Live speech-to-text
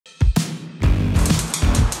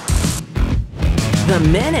The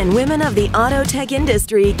men and women of the auto tech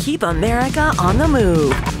industry keep America on the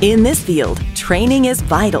move. In this field, training is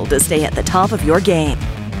vital to stay at the top of your game.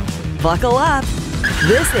 Buckle up.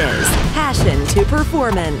 This is Passion to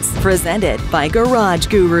Performance, presented by Garage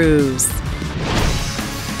Gurus.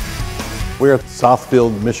 We're at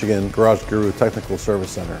Southfield, Michigan Garage Guru Technical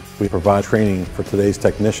Service Center. We provide training for today's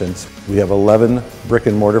technicians. We have 11 brick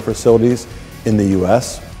and mortar facilities in the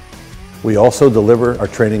U.S. We also deliver our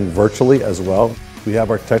training virtually as well. We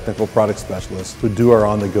have our technical product specialists who do our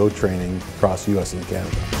on-the-go training across U.S. and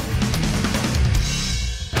Canada.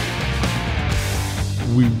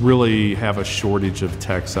 We really have a shortage of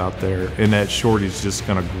techs out there, and that shortage is just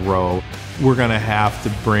going to grow. We're going to have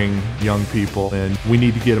to bring young people in. We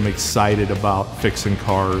need to get them excited about fixing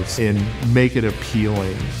cars and make it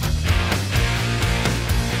appealing.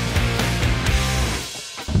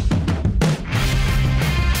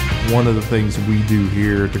 One of the things we do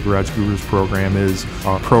here at the Garage Gurus program is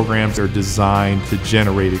our programs are designed to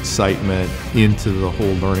generate excitement into the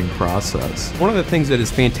whole learning process. One of the things that is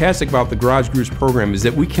fantastic about the Garage Gurus program is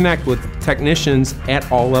that we connect with technicians at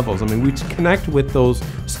all levels. I mean, we connect with those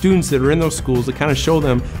students that are in those schools to kind of show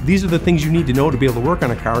them these are the things you need to know to be able to work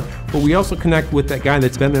on a car, but we also connect with that guy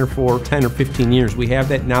that's been there for 10 or 15 years. We have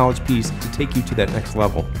that knowledge piece to take you to that next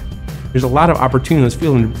level. There's a lot of opportunity in this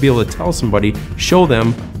field, and to be able to tell somebody, show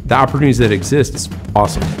them the opportunities that exist is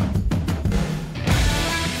awesome.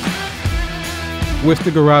 With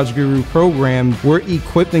the Garage Guru program, we're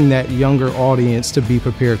equipping that younger audience to be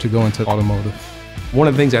prepared to go into automotive. One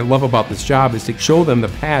of the things I love about this job is to show them the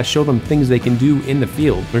past, show them things they can do in the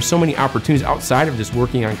field. There's so many opportunities outside of just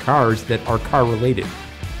working on cars that are car related.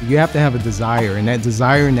 You have to have a desire, and that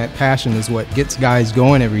desire and that passion is what gets guys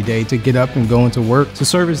going every day to get up and go into work to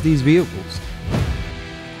service these vehicles.